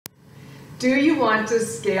Do you want to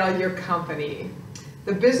scale your company?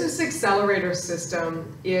 The Business Accelerator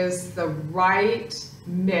system is the right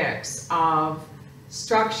mix of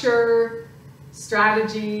structure,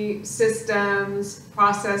 strategy, systems,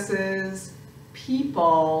 processes,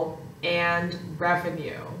 people, and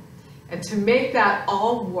revenue. And to make that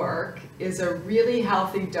all work is a really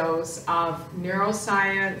healthy dose of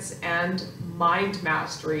neuroscience and mind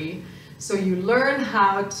mastery. So you learn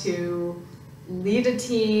how to lead a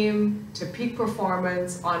team to peak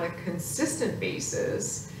performance on a consistent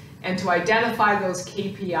basis and to identify those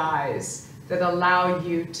KPIs that allow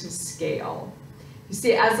you to scale. You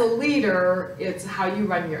see, as a leader, it's how you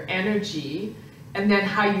run your energy and then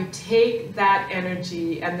how you take that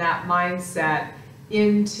energy and that mindset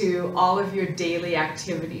into all of your daily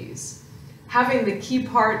activities. Having the key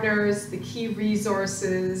partners, the key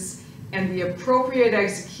resources, and the appropriate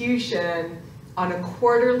execution on a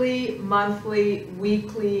quarterly, monthly,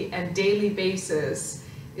 weekly, and daily basis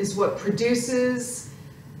is what produces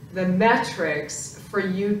the metrics for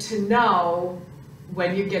you to know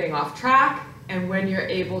when you're getting off track and when you're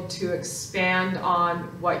able to expand on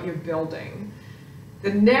what you're building.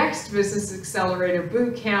 The next Business Accelerator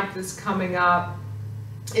Boot Camp that's coming up,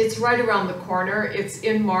 it's right around the corner. It's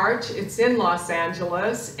in March, it's in Los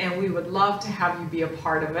Angeles, and we would love to have you be a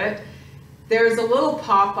part of it. There's a little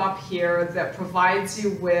pop-up here that provides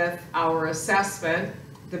you with our assessment.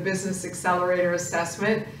 The Business Accelerator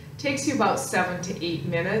assessment takes you about 7 to 8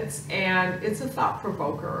 minutes, and it's a thought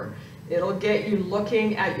provoker. It'll get you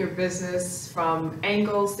looking at your business from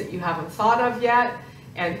angles that you haven't thought of yet,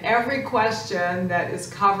 and every question that is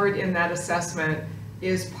covered in that assessment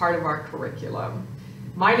is part of our curriculum.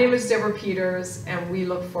 My name is Deborah Peters, and we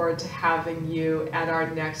look forward to having you at our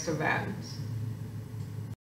next event.